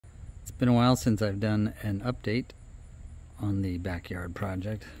Been a while since I've done an update on the backyard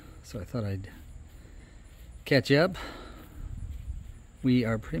project, so I thought I'd catch you up. We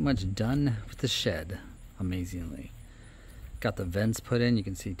are pretty much done with the shed, amazingly. Got the vents put in, you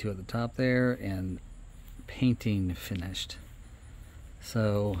can see two at the top there, and painting finished.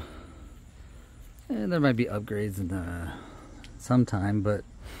 So there might be upgrades in sometime, but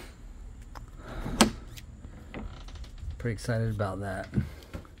pretty excited about that.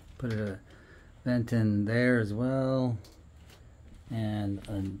 Put a vent in there as well,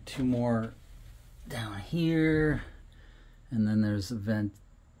 and two more down here, and then there's a vent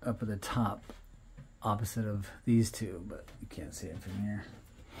up at the top opposite of these two, but you can't see it from here.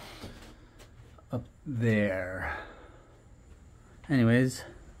 Up there. Anyways,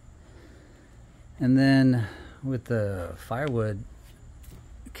 and then with the firewood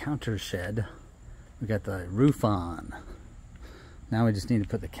counter shed, we got the roof on. Now we just need to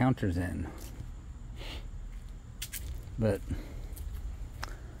put the counters in. But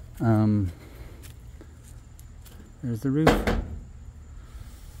there's the roof.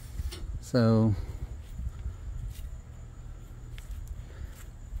 So,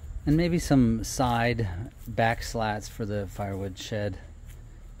 and maybe some side back slats for the firewood shed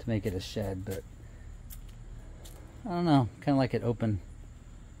to make it a shed, but I don't know, kind of like it open.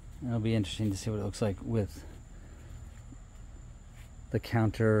 It'll be interesting to see what it looks like with the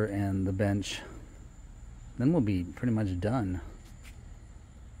counter and the bench. Then we'll be pretty much done.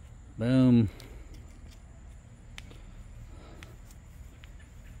 Boom.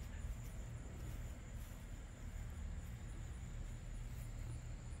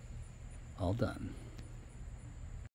 All done.